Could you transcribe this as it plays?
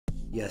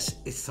Yes,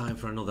 it's time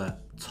for another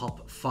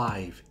top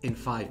 5 in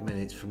 5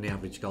 minutes from the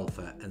average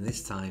golfer, and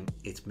this time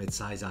it's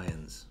mid-size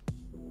irons.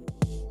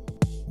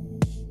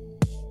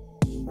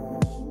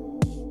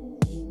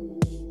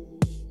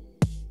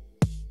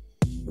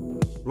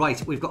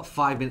 Right, we've got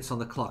 5 minutes on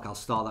the clock. I'll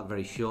start that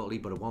very shortly,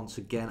 but once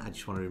again, I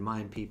just want to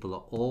remind people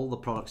that all the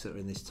products that are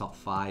in this top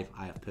 5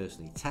 I have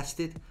personally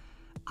tested.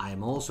 I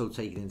am also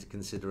taking into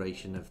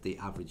consideration of the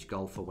average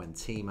golfer when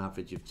Team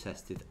Average have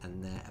tested,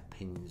 and their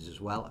opinions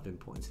as well have been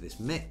put into this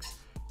mix.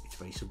 It's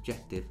very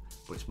subjective,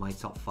 but it's my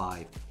top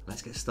 5.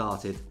 Let's get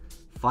started.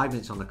 5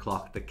 minutes on the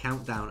clock. The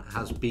countdown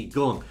has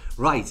begun.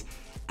 Right,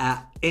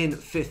 in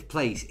 5th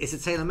place, it's a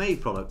TaylorMade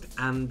product,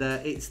 and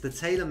it's the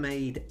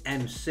TaylorMade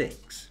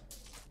M6.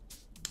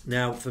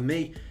 Now, for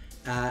me,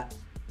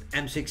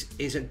 M6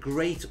 is a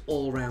great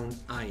all-round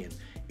iron.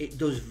 It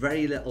does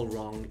very little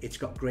wrong. It's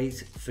got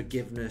great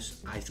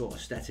forgiveness. I thought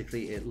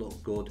aesthetically it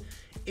looked good.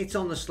 It's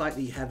on the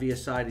slightly heavier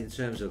side in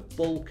terms of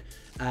bulk,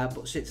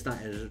 but sits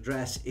nice as a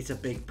dress. It's a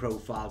big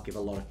profile, give a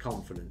lot of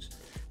confidence.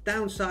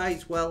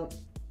 Downsides, well,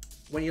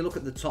 when you look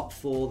at the top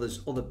 4, there's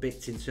other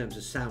bits in terms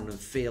of sound and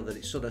feel that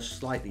it sort of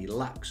slightly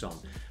lacks on.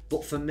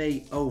 But for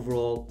me,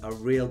 overall, a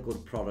real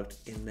good product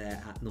in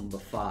there at number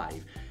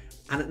 5.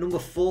 And at number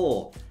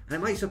 4, and it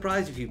might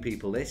surprise a few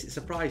people this, it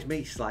surprised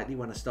me slightly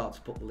when I start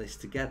to put the list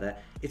together,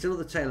 it's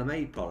another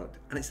TaylorMade product,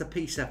 and it's the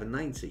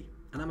P790.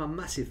 And I'm a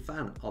massive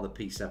fan of the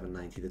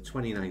P790, the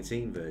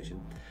 2019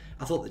 version.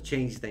 I thought the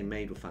changes they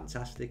made were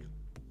fantastic.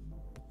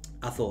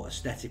 I thought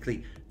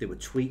aesthetically there were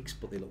tweaks,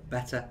 but they looked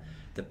better.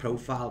 The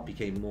profile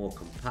became more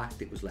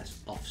compact, it was less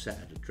offset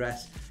at the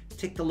dress,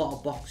 ticked a lot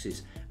of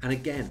boxes, and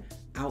again,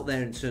 out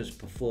there in terms of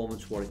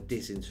performance, what it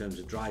did in terms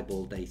of dry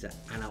ball data,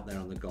 and out there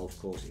on the golf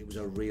course, it was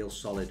a real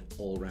solid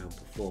all-round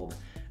performer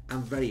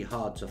and very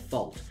hard to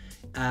fault.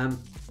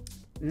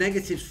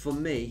 Negatives for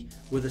me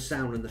were the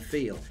sound and the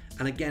feel,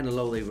 and again,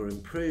 although they were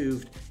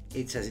improved,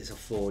 it says it's a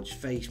forged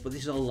face, but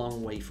this is a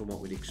long way from what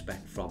we'd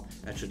expect from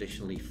a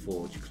traditionally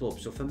forged club.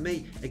 So for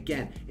me,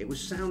 again, it was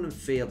sound and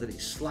feel that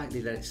it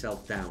slightly let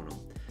itself down on.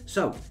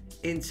 So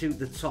into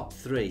the top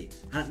 3,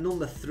 and at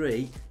number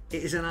 3,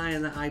 it is an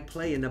iron that I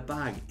play in the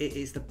bag. It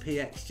is the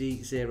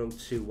PXG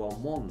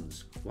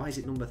 0211s. Why is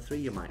it number 3,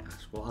 you might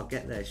ask? Well, I'll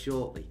get there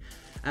shortly.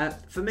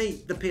 For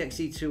me, the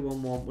PXG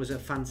 211 was a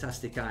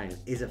fantastic iron,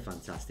 is a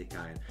fantastic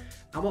iron.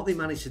 And what they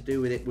managed to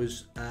do with it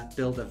was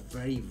build a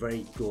very,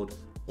 very good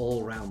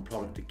all-round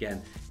product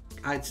again.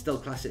 I'd still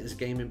class it as a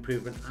game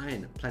improvement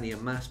iron. Plenty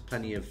of mass,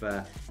 plenty of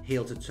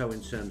heel to toe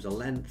in terms of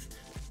length,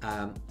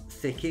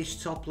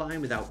 thickish top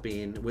line without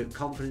being, with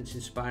confidence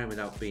inspiring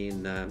without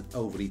being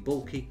overly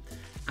bulky,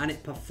 and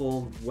it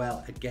performed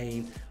well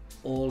again,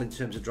 all in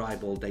terms of dry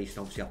ball data.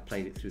 Obviously I've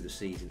played it through the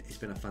season. It's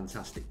been a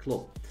fantastic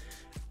club.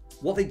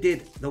 What they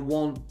did, the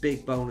one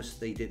big bonus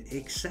they did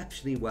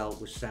exceptionally well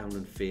was sound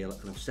and feel,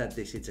 and I've said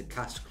this, it's a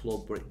cast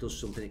club, but it does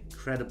something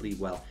incredibly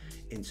well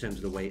in terms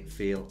of the way it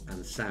feels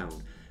and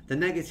sound. The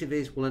negative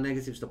is, well, the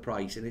negative's the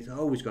price, and it's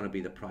always going to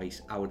be the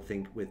price, I would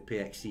think, with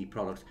PXG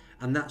products,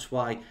 and that's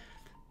why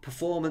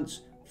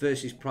performance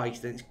versus price,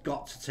 then it's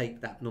got to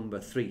take that number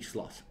 3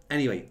 slot.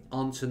 Anyway,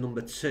 on to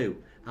number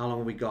 2. How long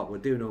have we got? We're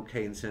doing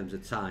okay in terms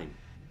of time.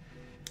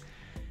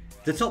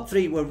 The top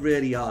 3 were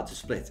really hard to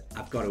split,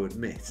 I've got to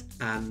admit,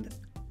 and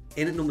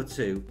in at number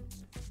 2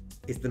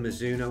 is the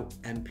Mizuno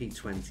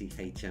MP20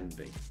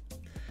 HMB.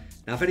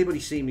 Now, if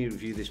anybody's seen me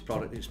review this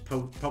product, it's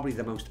probably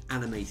the most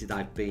animated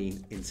I've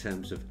been in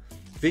terms of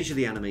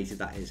visually animated,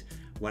 that is,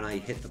 when I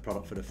hit the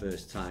product for the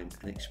first time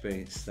and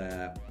experienced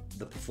the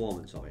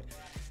performance of it.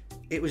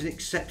 It was an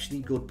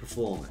exceptionally good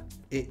performer.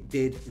 It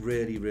did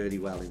really, really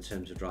well in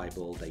terms of dry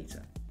ball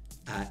data.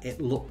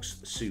 It looks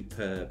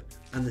superb,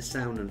 and the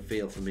sound and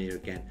feel for me are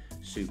again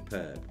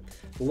superb.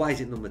 But why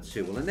is it number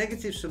 2? Well, the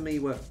negatives for me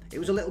were it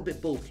was a little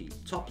bit bulky.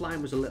 Top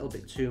line was a little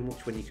bit too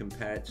much when you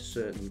compare it to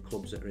certain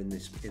clubs that are in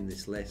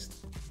this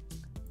list.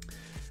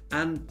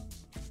 And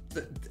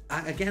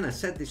again, I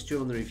said this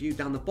during the review,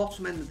 down the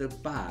bottom end of the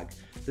bag,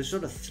 the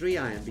sort of 3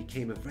 iron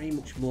became a very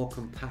much more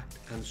compact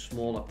and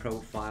smaller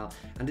profile,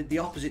 and did the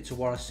opposite to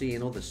what I see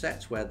in other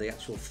sets where the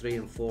actual 3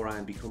 and 4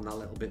 iron become that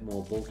little bit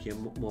more bulky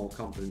and more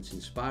confidence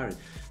inspiring.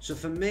 So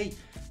for me,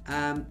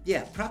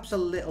 yeah, perhaps a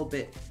little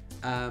bit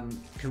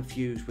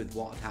confused with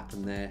what had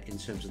happened there in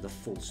terms of the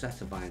full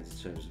set of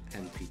irons in terms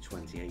of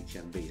MP20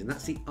 HMBs, and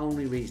that's the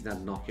only reason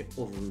I'd knock it.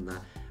 Other than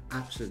that,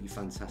 absolutely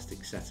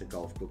fantastic set of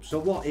golf clubs. So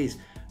what is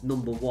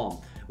number 1?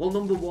 Well,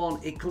 number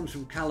 1, it comes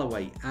from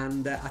Callaway,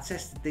 and I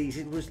tested these.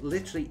 It was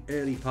literally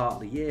early part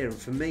of the year, and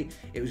for me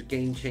it was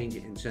game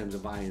changing in terms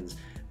of irons.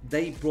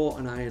 They brought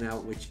an iron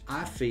out which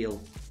I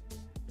feel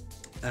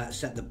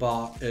set the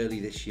bar early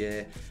this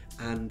year,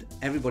 and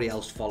everybody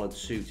else followed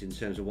suit in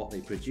terms of what they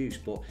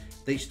produced. But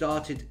they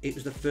started, it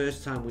was the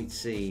first time we'd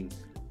seen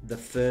the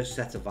first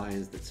set of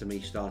irons that to me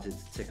started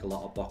to tick a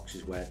lot of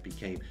boxes, where it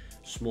became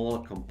smaller,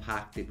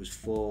 compact, it was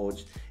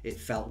forged, it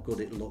felt good,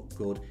 it looked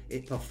good,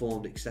 it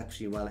performed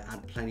exceptionally well, it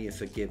had plenty of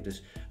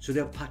forgiveness. So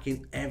they're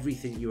packing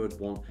everything you would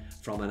want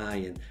from an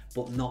iron,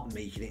 but not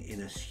making it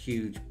in a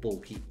huge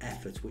bulky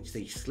effort, which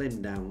they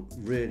slimmed down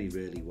really,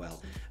 really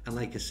well. And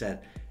like I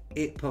said,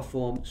 it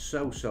performed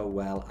so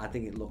well. I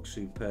think it looks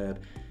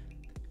superb.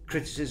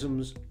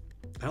 Criticisms,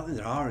 I don't think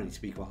there are any,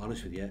 to be quite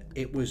honest with you.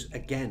 It was,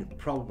 again,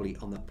 probably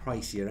on the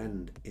pricier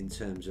end in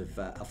terms of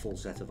a full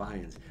set of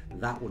irons.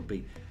 That would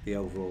be the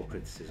overall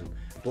criticism.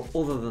 But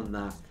other than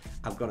that,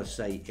 I've got to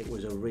say it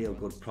was a real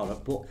good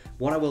product. But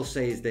what I will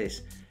say is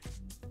this,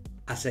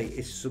 I say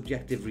it's a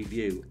subjective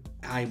review.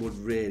 I would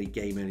really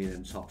game any of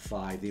them top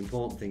 5. The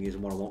important thing is,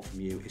 and what I want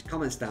from you, is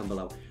comments down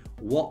below.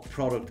 What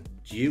product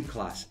do you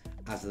class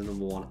as the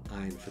number 1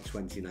 iron for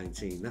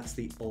 2019? That's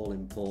the all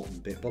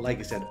important bit. But like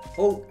I said,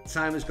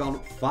 time has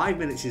gone, 5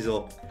 minutes is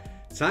up,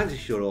 time to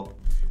shut up,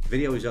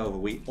 video is over.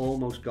 We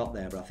almost got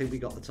there, but I think we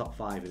got the top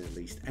 5 in at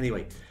least.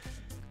 Anyway,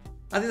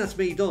 I think that's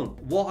me done.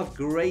 What a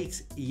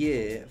great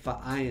year for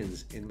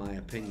irons, in my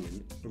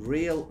opinion.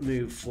 Real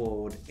move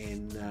forward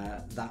in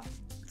that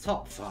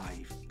top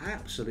 5.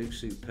 Absolute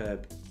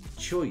superb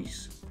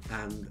choice,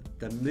 and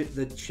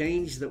the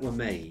change that were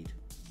made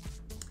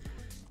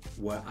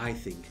were, I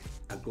think,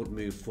 a good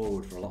move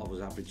forward for a lot of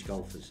us average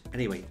golfers.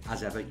 Anyway,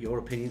 as ever, your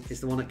opinion is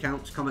the one that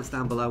counts. Comments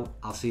down below.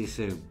 I'll see you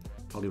soon.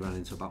 Probably ran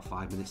into about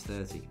 5 minutes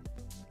 30.